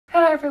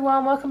Hello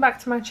everyone, welcome back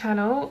to my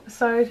channel.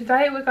 So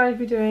today we're going to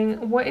be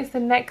doing what is the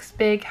next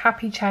big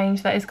happy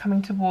change that is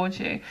coming towards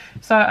you.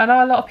 So I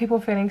know a lot of people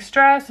are feeling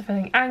stressed, are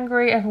feeling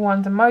angry,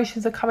 everyone's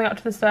emotions are coming up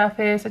to the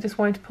surface. I just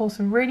wanted to pull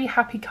some really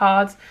happy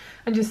cards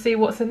and just see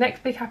what's the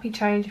next big happy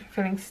change if you're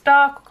feeling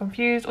stuck or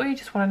confused, or you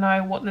just want to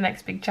know what the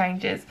next big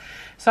change is.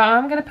 So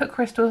I'm going to put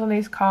crystals on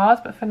these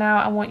cards, but for now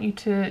I want you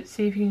to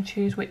see if you can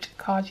choose which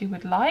card you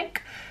would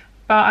like.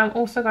 But I'm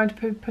also going to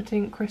be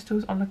putting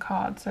crystals on the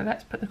cards, so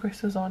let's put the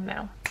crystals on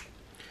now.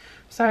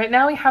 So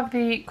now we have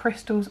the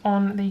crystals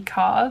on the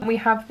card. We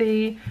have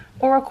the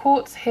Aura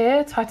Quartz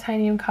here,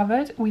 titanium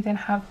covered. We then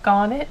have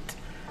Garnet,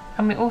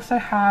 and we also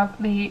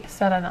have the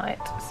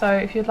Selenite. So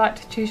if you'd like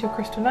to choose your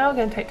crystal now, we're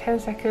going to take 10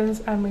 seconds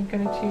and we're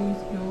going to choose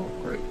your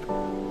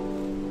group.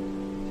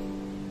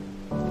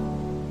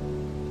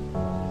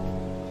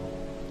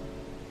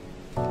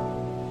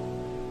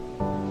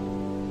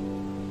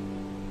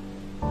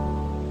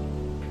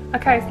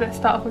 Okay, so let's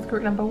start off with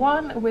group number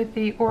 1 with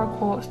the Aura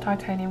Quartz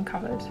titanium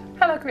covered.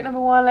 Hello group number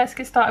 1, let's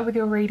get started with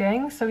your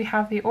reading. So we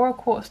have the Aura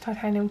Quartz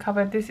titanium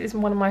covered. This is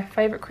one of my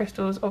favourite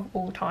crystals of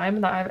all time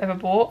that I've ever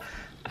bought.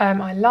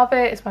 I love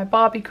it. It's my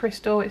Barbie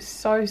crystal. It's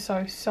so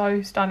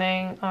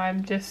stunning.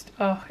 I'm just,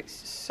 oh,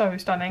 it's so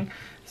stunning.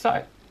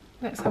 So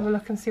let's have a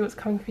look and see what's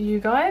coming for you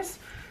guys.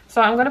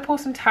 So I'm going to pull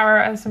some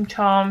tarot and some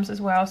charms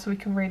as well so we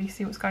can really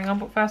see what's going on.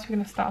 But first we're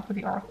going to start off with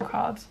the oracle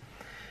cards.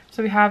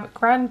 So we have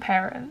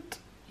grandparent.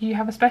 You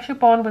have a special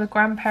bond with a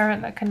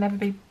grandparent that can never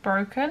be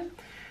broken.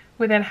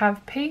 We then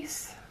have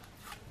peace,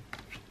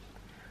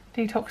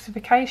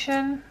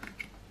 detoxification,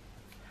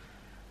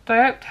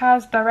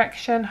 dioptaz,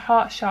 direction,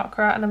 heart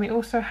chakra, and then we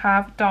also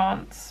have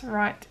dance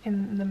right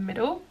in the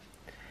middle.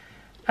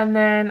 And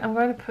then I'm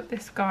going to put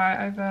this guy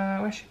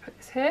over, where should we put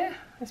this here?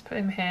 Let's put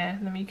him here,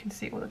 and then you can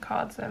see all the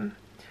cards then.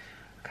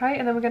 Okay,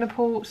 and then we're going to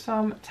pull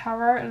some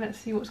tarot and let's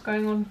see what's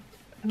going on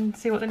and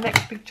see what the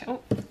next big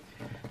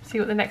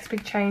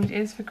change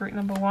is for group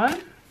number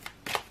 1.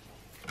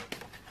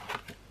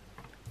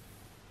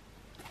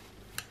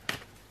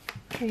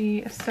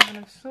 The 7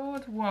 of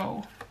Swords,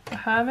 whoa, the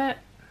Hermit,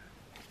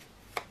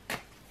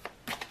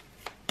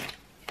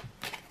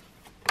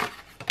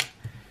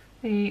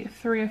 the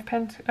 2 of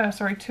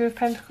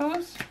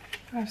Pentacles.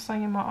 I have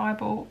something in my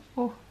eyeball.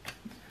 Oh.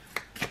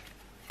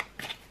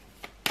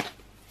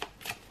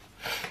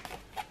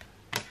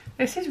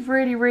 This is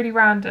really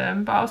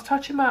random, but I was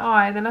touching my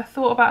eye, then I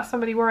thought about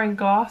somebody wearing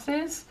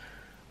glasses.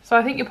 So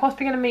I think you're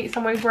possibly going to meet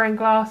someone who's wearing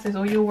glasses,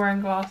 or you're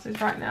wearing glasses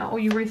right now, or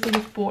you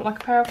recently just bought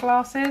like a pair of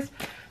glasses.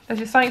 There's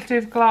just something to do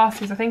with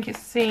glasses. I think it's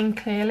seeing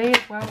clearly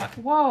as well. Like,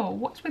 whoa,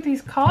 what's with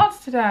these cards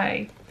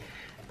today?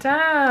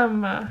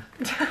 Damn.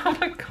 Oh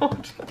my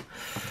god.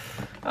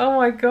 Oh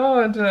my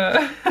god.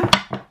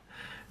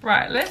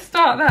 Right, let's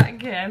start that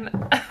again.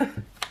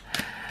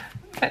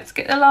 Let's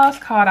get the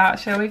last card out,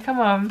 shall we? Come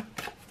on.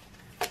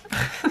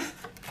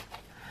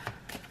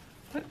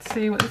 Let's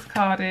see what this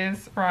card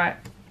is. Right.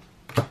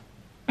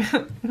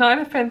 9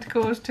 of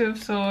Pentacles, 2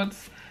 of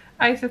Swords,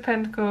 Ace of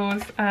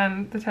Pentacles,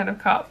 and the 10 of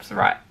Cups.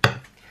 Right.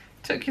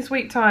 Took your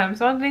sweet time.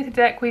 So underneath the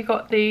deck we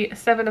got the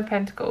 7 of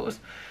Pentacles.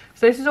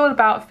 So this is all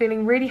about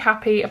feeling really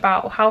happy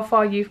about how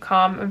far you've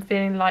come and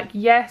feeling like,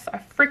 yes,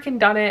 I've freaking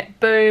done it.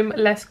 Boom,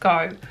 let's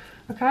go.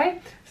 Okay?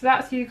 So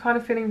that's you kind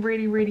of feeling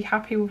really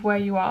happy with where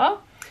you are.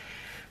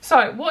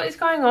 So what is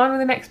going on with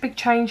the next big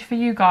change for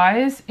you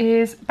guys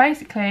is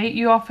basically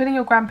you are feeling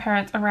your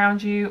grandparents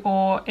around you,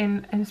 or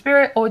in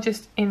spirit or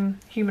just in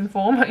human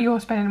form. You're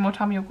spending more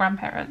time with your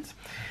grandparents.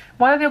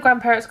 One of your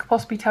grandparents could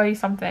possibly tell you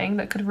something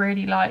that could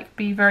really like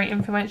be very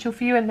influential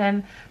for you, and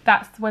then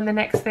that's when the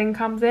next thing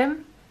comes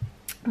in.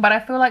 But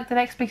I feel like the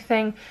next big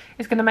thing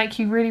is going to make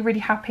you really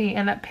happy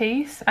and at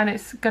peace, and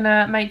it's going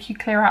to make you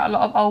clear out a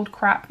lot of old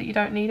crap that you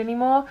don't need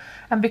anymore.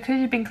 And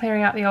because you've been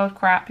clearing out the old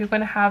crap, you're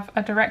going to have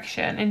a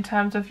direction in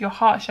terms of your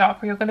heart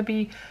chakra. You're going to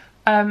be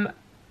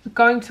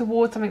going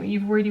towards something that you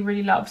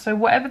really love. So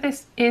whatever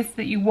this is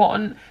that you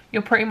want,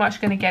 you're pretty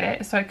much going to get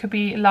it. So it could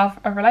be love,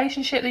 a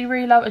relationship that you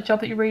really love, a job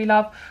that you really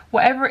love,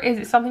 whatever it is,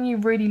 it's something you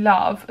really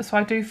love. So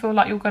I do feel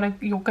like you're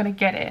gonna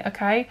get it.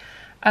 Okay.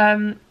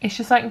 It's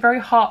just something very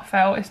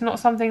heartfelt. It's not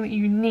something that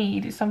you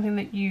need. It's something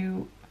that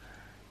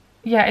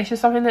it's just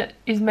something that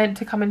is meant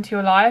to come into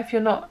your life.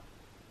 You're not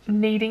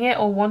needing it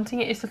or wanting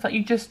it. It's just like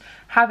you just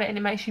have it and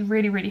it makes you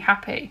really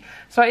happy.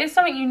 So it is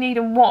something you need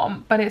and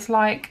want, but it's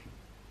like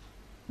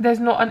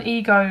there's not an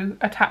ego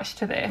attached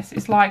to this.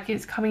 It's like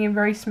it's coming in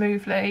very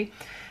smoothly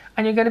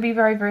and you're going to be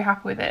very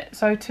happy with it.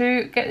 So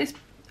to get this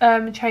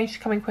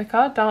change coming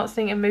quicker,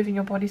 dancing and moving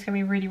your body is going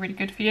to be really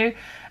good for you.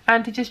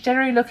 And to just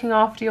generally looking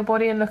after your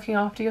body and looking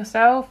after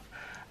yourself,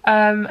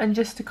 and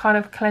just to kind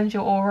of cleanse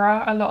your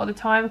aura a lot of the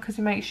time, because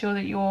you make sure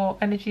that your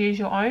energy is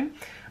your own.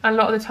 And a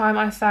lot of the time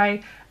I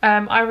say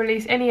I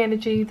release any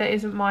energy that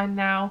isn't mine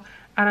now,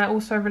 and I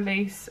also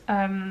release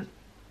I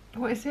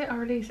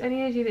release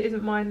any energy that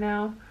isn't mine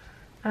now,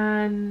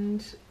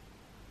 and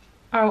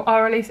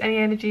I'll release any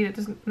energy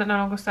that no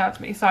longer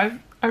serves me. So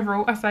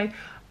overall I say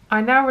I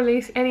now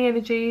release any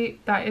energy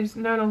that is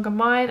no longer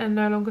mine and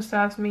no longer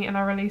serves me, and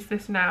I release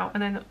this now.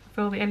 And then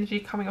feel the energy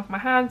coming off my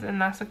hands,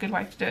 and that's a good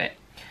way to do it.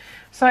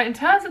 So in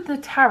terms of the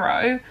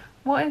tarot,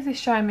 what is this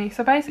showing me?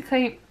 So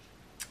basically,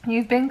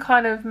 you've been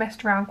kind of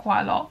messed around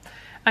quite a lot,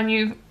 and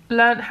you've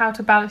learned how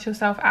to balance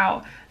yourself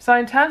out. So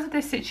in terms of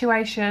this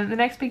situation, the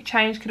next big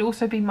change could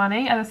also be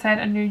money, as I said,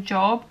 a new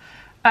job,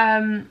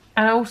 and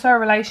also a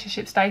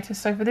relationship status.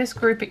 So for this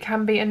group, it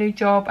can be a new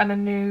job and a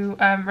new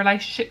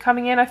relationship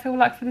coming in, I feel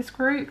like, for this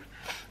group.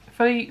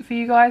 For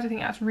you guys, I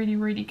think that's really,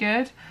 really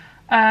good.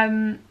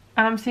 And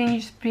I'm seeing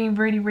you just being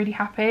really, really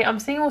happy. I'm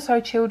seeing also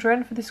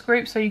children for this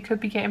group, so you could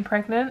be getting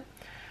pregnant.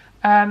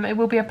 It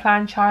will be a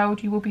planned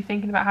child. You will be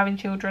thinking about having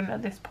children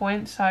at this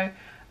point, so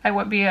it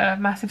won't be a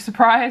massive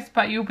surprise,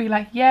 but you'll be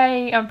like,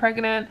 yay, I'm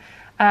pregnant.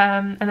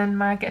 And then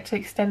I get to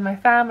extend my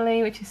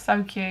family, which is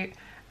so cute.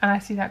 And I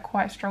see that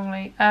quite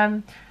strongly.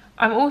 I'm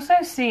also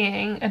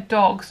seeing a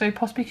dog, so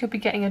possibly could be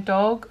getting a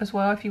dog as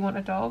well if you want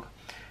a dog.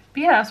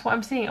 But yeah, that's what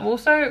I'm seeing. I'm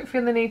also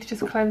feeling the need to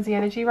just cleanse the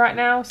energy right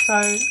now.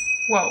 So,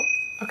 whoa,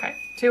 okay,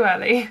 too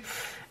early.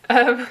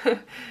 So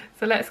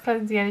let's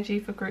cleanse the energy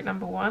for group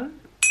number 1.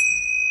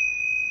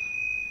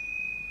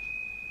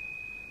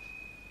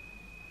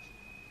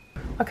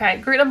 Okay,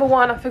 group number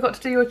 1, I forgot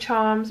to do your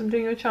charms. I'm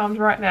doing your charms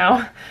right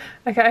now.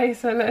 Okay,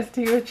 so let's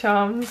do your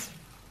charms.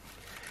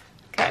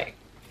 Okay.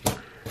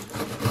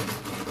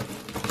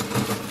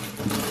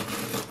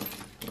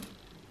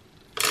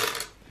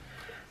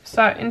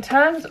 So in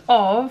terms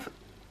of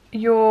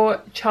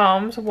your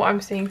charms, what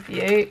I'm seeing for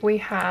you, we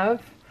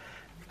have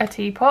a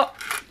teapot,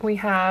 we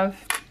have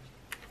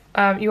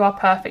you are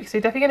perfect. So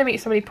you're definitely going to meet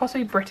somebody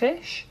possibly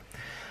British,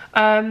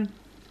 and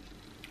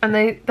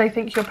they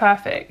think you're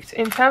perfect.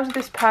 In terms of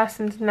this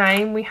person's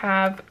name, we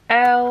have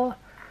L-I-C-Z,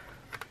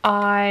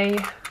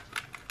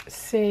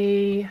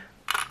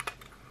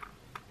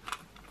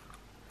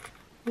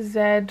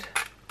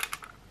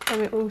 and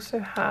we also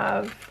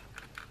have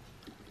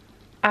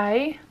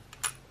A.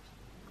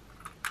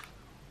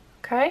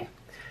 Okay,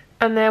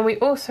 and then we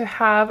also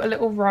have a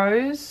little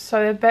rose,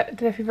 so they're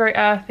definitely very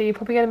earthy. You're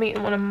probably going to meet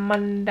them on a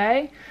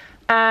Monday.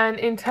 And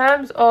in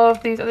terms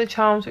of these other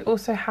charms, we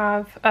also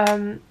have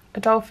a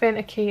dolphin,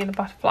 a key, and a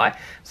butterfly.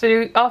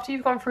 So after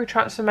you've gone through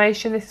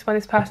transformation, this is when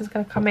this person's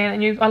going to come in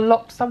and you've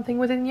unlocked something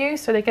within you,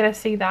 so they're going to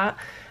see that,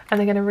 and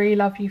they're going to really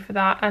love you for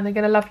that, and they're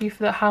going to love you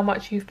for how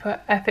much you've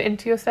put effort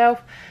into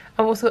yourself.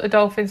 I've also got a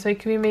dolphin, so you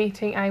could be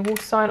meeting a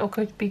water sign, or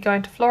could be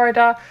going to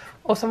Florida,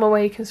 or somewhere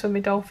where you can swim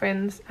with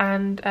dolphins.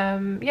 And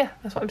yeah,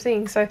 that's what I'm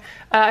seeing. So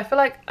I feel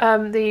like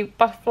the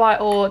butterfly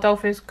or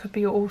dolphins could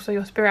be also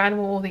your spirit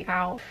animal, or the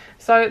owl.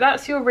 So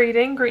that's your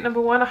reading, group number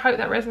 1. I hope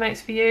that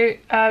resonates for you.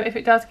 If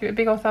it does, give it a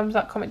big old thumbs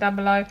up, comment down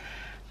below,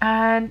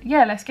 and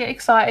yeah, let's get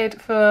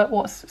excited for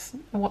what's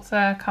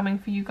coming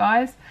for you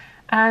guys.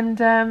 And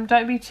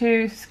don't be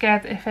too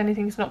scared if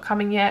anything's not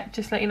coming yet.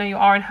 Just let you know you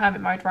are in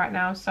hermit mode right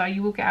now, so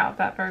you will get out of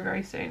that very,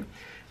 very soon.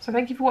 So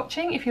thank you for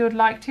watching. If you would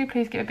like to,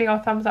 please give a big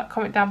old thumbs up,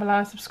 comment down below,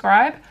 and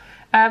subscribe.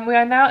 We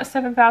are now at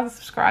 7,000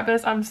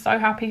 subscribers. I'm so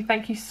happy.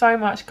 Thank you so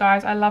much,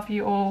 guys. I love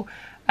you all.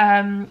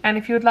 And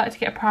if you would like to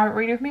get a private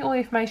reading with me, all the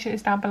information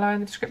is down below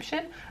in the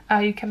description.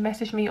 You can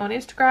message me on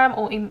Instagram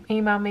or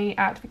email me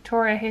at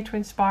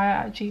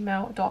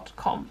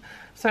victoriaheretoinspire@gmail.com.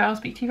 So I'll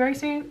speak to you very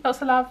soon.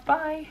 Lots of love.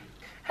 Bye.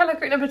 Hello,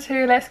 group number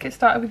 2. Let's get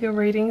started with your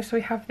reading. So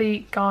we have the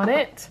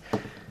Garnet.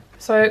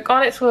 So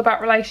Garnet's all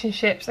about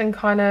relationships and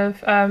kind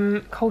of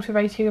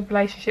cultivating a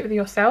relationship with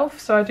yourself.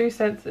 So I do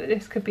sense that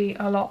this could be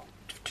a lot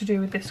to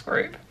do with this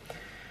group.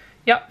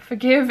 Yep,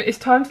 forgive. It's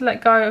time to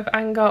let go of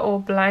anger or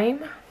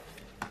blame.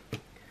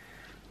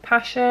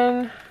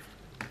 Passion.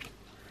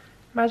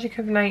 Magic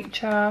of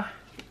nature.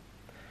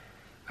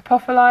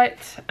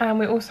 Apophyllite. And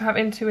we also have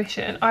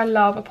intuition. I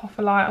love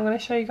apophyllite. I'm going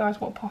to show you guys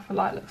what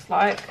apophyllite looks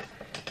like.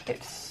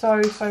 It's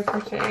so, so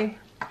pretty.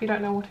 If you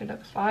don't know what it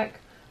looks like.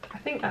 I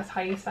think that's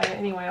how you say it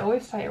anyway. I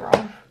always say it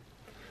wrong.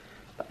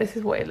 But this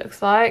is what it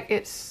looks like.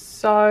 It's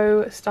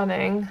so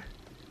stunning.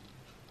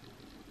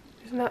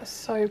 Isn't that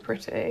so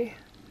pretty?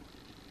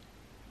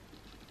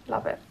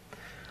 Love it.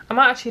 I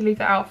might actually leave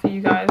that out for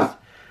you guys.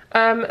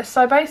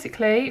 So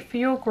basically, for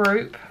your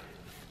group,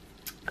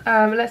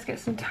 let's get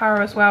some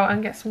tarot as well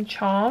and get some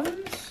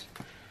charms.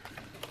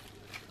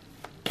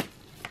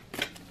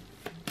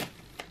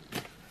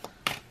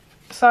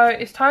 So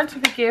it's time to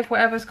forgive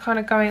whatever's kind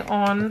of going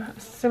on.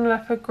 Similar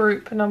for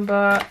group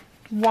number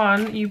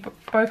 1, you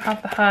both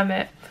have the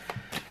Hermit.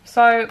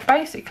 So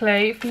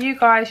basically, for you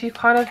guys, you've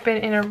kind of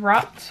been in a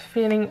rut,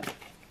 feeling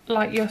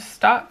like you're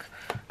stuck,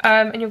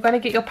 and you're going to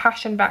get your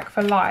passion back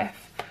for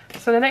life.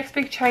 So the next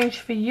big change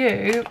for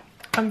you,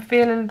 I'm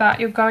feeling that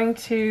you're going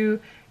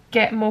to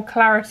get more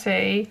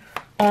clarity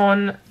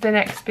on the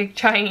next big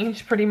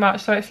change, pretty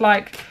much. So it's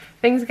like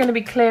things are going to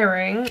be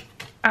clearing,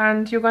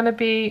 and you're going to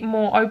be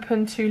more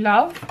open to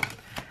love,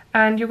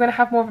 and you're going to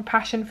have more of a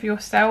passion for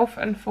yourself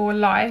and for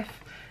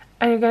life,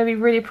 and you're going to be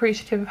really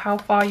appreciative of how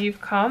far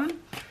you've come.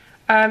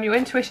 Your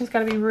intuition is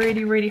going to be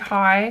really, really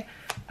high,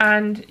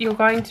 and you're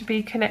going to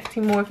be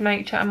connecting more with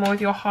nature and more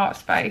with your heart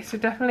space. So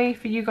definitely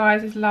for you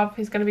guys, love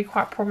is going to be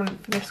quite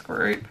prominent for this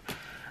group.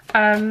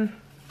 And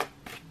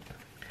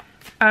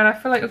I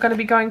feel like you're going to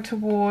be going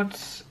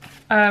towards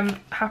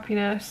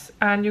happiness,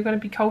 and you're going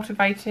to be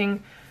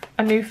cultivating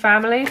a new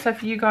family. So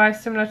for you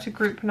guys, similar to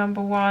group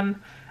number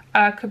 1,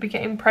 could be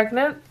getting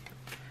pregnant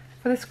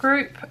for this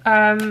group.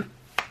 I'm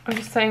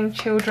just saying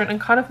children and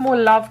kind of more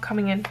love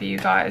coming in for you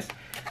guys.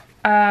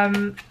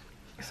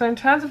 So in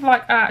terms of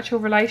like actual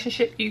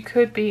relationship, you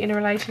could be in a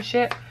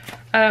relationship.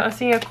 I'm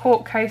seeing a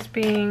court case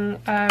being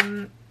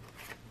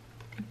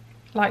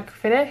like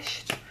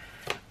finished,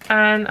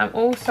 and I'm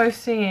also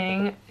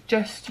seeing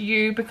just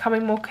you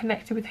becoming more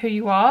connected with who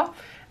you are,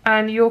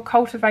 and you're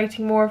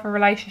cultivating more of a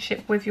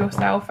relationship with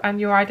yourself and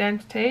your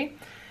identity,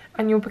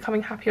 and you're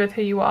becoming happier with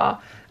who you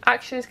are.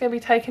 Action is going to be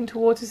taken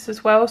towards this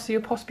as well, so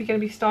you're possibly going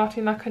to be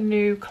starting like a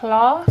new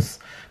class,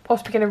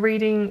 possibly going to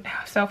reading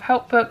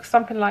self-help books,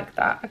 something like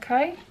that.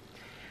 Okay,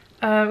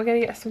 we're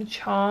going to get some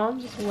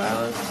charms as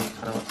well and see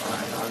kind of what's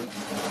going on.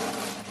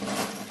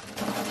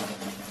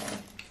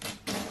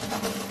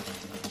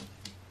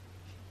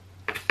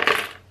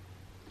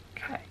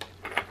 Okay,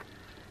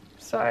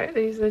 so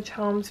these are the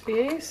charms for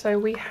you. So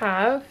we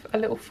have a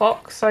little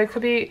fox, so it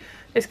could be,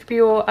 this could be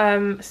your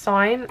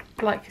sign,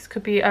 like this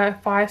could be a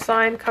fire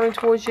sign coming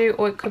towards you,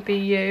 or it could be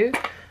you.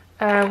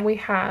 We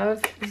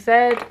have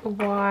Z,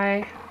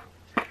 Y,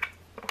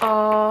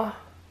 R.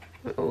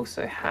 We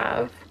also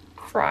have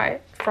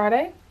Friday.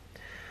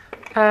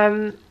 We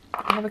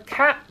have a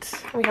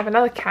cat. We have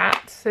another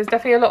cat. So there's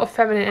definitely a lot of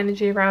feminine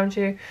energy around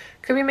you.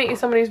 Could be meeting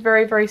someone who's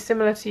very, very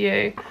similar to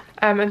you,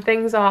 and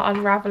things are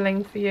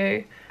unraveling for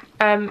you.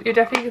 You're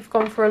definitely have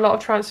gone through a lot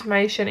of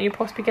transformation, and you're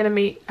possibly going to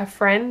meet a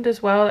friend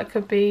as well. That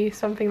could be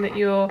something that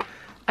you're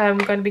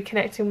going to be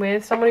connecting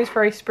with. Someone who's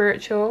very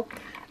spiritual.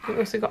 We've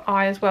also got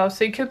I as well.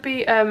 So you could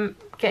be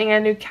getting a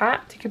new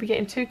cat. You could be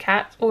getting 2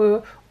 cats,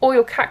 or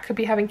your cat could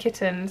be having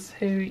kittens.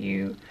 If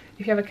you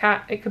have a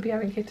cat, it could be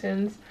having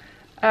kittens.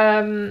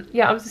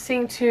 Yeah, I'm just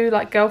seeing 2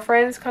 like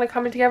girlfriends kind of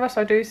coming together. So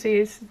I do see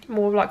it's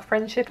more of like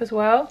friendship as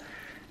well.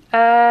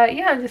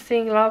 Yeah, I'm just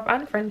seeing love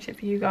and friendship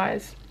for you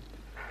guys.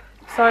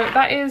 So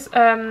that is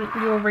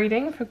your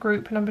reading for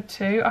group number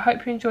 2. I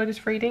hope you enjoyed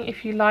this reading.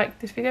 If you liked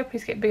this video,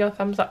 please get a big old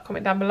thumbs up,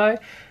 comment down below,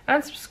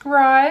 and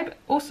subscribe.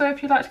 Also,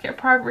 if you'd like to get a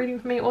private reading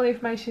from me, all the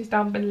information is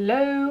down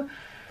below.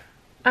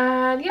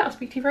 And yeah, I'll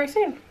speak to you very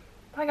soon.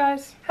 Bye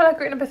guys. Hello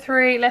group number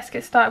 3. Let's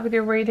get started with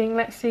your reading.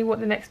 Let's see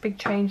what the next big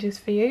change is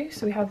for you.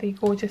 So we have the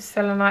gorgeous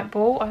selenite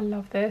ball. I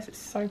love this. It's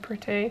so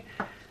pretty.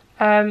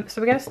 So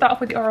we're going to start off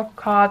with the oracle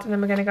cards, and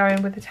then we're going to go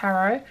in with the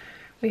tarot.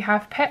 We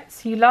have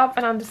pets. You love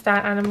and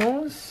understand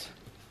animals.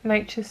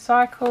 Nature's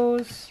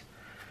cycles,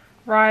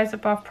 rise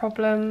above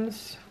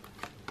problems,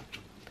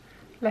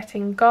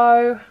 letting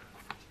go,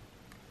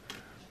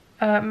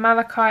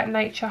 malachite,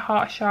 nature,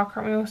 heart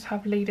chakra, and we also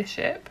have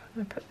leadership. I'm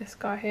going to put this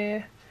guy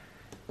here,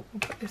 I'll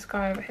put this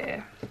guy over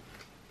here.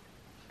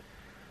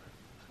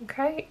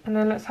 Okay, and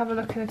then let's have a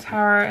look in the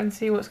tarot and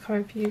see what's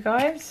coming for you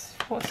guys.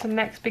 What's the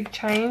next big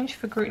change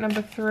for group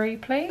number 3,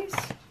 please?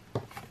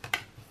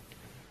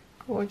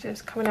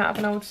 Gorgeous, coming out of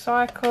an old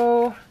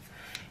cycle.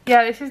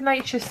 Yeah, this is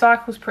nature's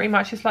cycles pretty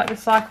much. It's like the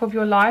cycle of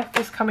your life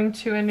is coming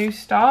to a new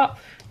start.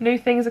 New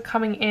things are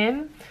coming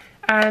in,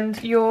 and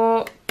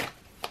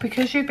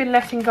because you've been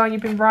letting go and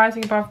you've been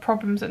rising above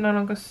problems that no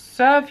longer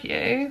serve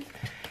you,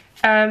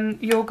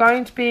 you're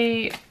going to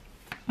be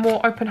more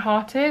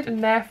open-hearted,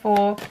 and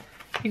therefore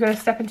you're going to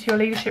step into your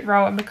leadership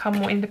role and become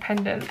more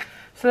independent.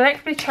 So the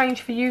next big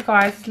change for you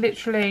guys is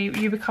literally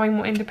you becoming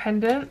more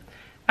independent,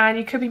 and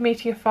you could be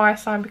meeting a fire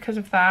sign because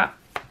of that.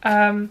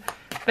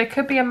 There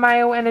could be a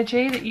male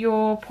energy that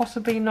you're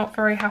possibly not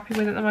very happy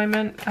with at the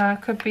moment.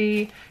 Could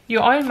be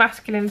your own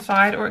masculine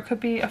side, or it could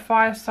be a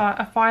fire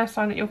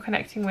sign that you're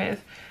connecting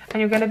with, and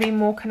you're going to be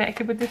more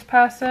connected with this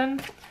person,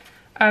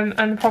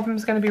 and the problem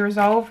is going to be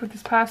resolved with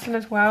this person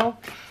as well.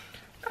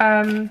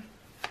 And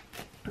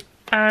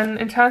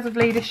in terms of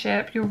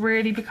leadership, you're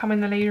really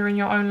becoming the leader in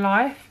your own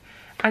life,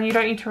 and you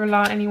don't need to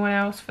rely on anyone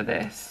else for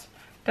this.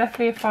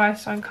 Definitely a fire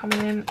sign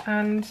coming in,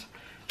 and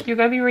you're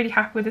going to be really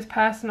happy with this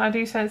person. I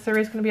do sense there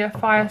is going to be a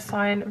fire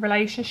sign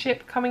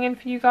relationship coming in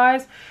for you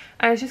guys,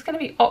 and it's just going to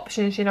be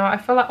options, you know. I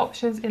feel like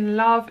options in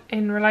love,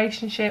 in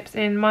relationships,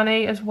 in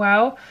money as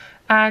well.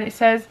 And it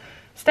says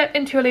step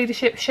into your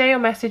leadership, share your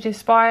message,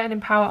 inspire and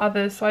empower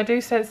others. So I do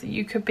sense that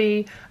you could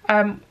be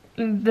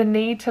the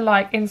need to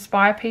like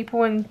inspire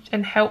people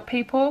and help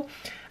people.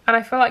 And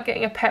I feel like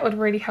getting a pet would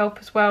really help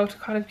as well, to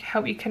kind of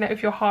help you connect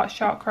with your heart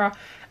chakra.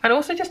 And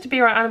also just to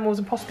be around animals,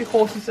 and possibly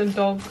horses and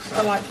dogs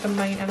are like the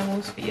main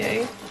animals for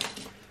you.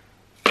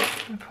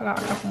 I'll pull out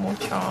a couple more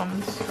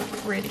charms,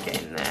 really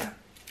get in there.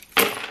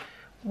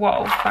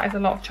 Whoa, that is a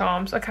lot of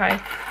charms. Okay,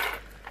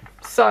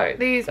 so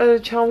these are the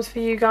charms for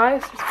you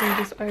guys. Let's move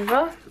this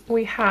over.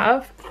 We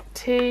have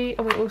tea,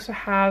 and we also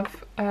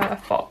have a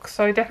fox.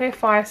 So definitely a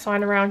fire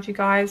sign around you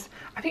guys.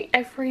 I think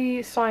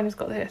every sign has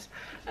got this.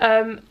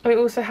 We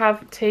also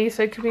have tea,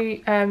 so it could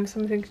be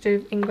something to do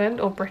with England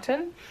or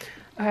Britain.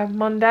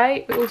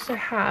 Monday. We also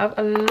have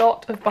a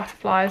lot of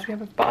butterflies. We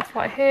have a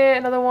butterfly here,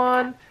 another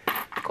one,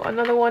 got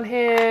another one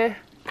here,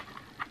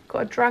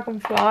 got a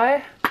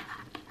dragonfly,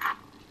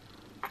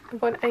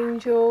 we've got an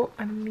angel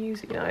and a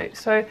music note.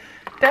 So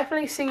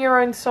definitely sing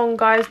your own song,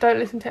 guys. Don't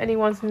listen to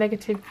anyone's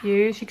negative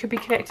views. You could be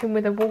connecting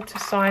with a water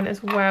sign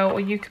as well, or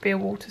you could be a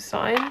water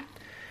sign.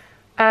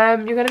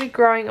 You're going to be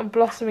growing and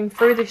blossoming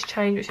through this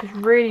change, which is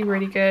really,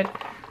 really good.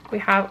 We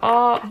have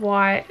R,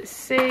 Y,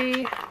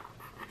 C,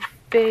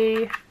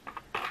 B,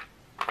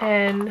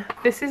 N.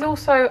 This is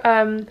also, I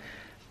don't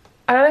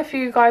know if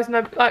you guys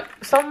know, like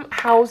some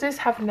houses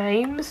have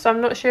names. So I'm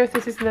not sure if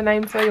this is the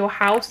name for your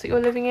house that you're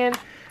living in.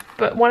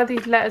 But one of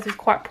these letters is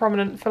quite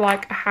prominent for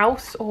like a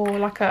house or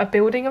like a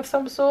building of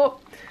some sort.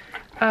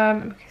 You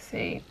can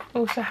see,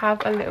 also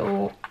have a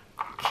little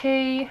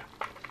key,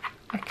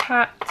 a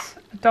cat,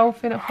 a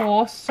dolphin, a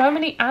horse. So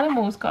many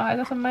animals, guys.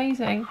 That's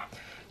amazing.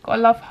 Got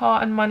a love,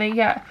 heart and money.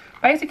 Yeah,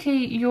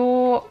 basically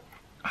your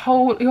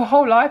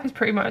whole life is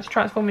pretty much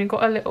transforming. You've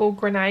got a little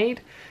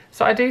grenade.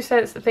 So I do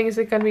sense that things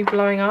are going to be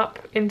blowing up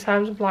in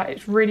terms of like,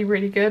 it's really,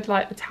 really good.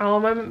 Like the tower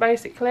moment,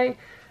 basically.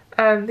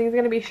 Things are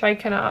going to be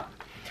shaken up.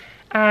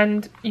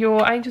 And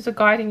your angels are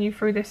guiding you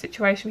through this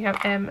situation. We have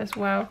M as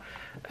well.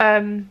 I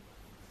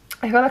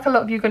feel like a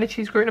lot of you are going to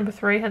choose group number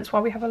 3, hence why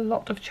we have a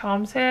lot of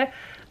charms here.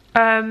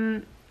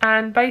 And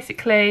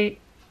basically,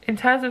 in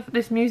terms of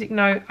this music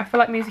note, I feel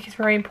like music is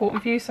very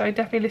important for you, so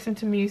definitely listen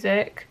to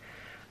music.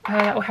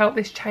 That will help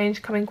this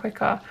change come in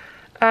quicker.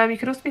 You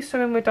could also be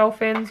swimming with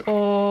dolphins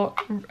or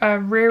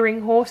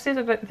rearing horses.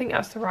 I don't think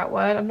that's the right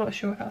word. I'm not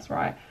sure if that's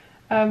right.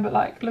 But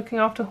like looking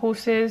after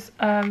horses.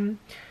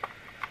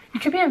 You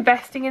could be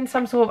investing in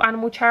some sort of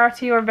animal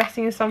charity or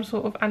investing in some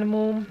sort of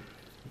animal,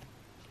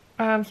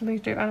 something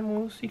to do with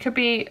animals. You could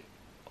be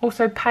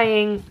also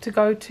paying to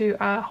go to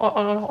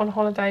on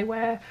holiday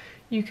where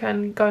you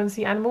can go and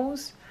see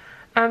animals.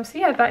 So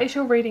yeah, that is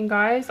your reading,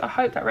 guys. I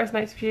hope that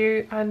resonates with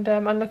you, and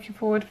I'm looking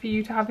forward for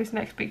you to have this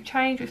next big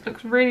change, which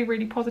looks really,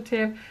 really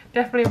positive.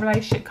 Definitely a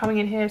relationship coming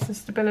in here, some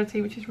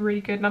stability, which is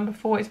really good. Number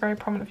 4 is very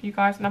prominent for you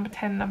guys. Number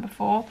 10, number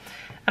 4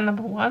 and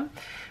number 1.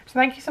 So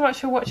thank you so much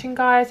for watching,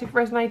 guys. If it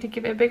resonated,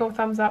 give it a big old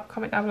thumbs up,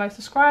 comment down below,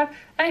 subscribe,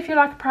 and if you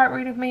like a private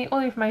reading with me, all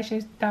the information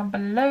is down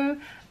below,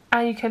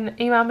 and you can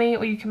email me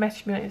or you can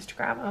message me on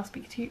Instagram, and I'll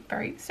speak to you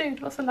very soon.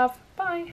 Lots of love. Bye.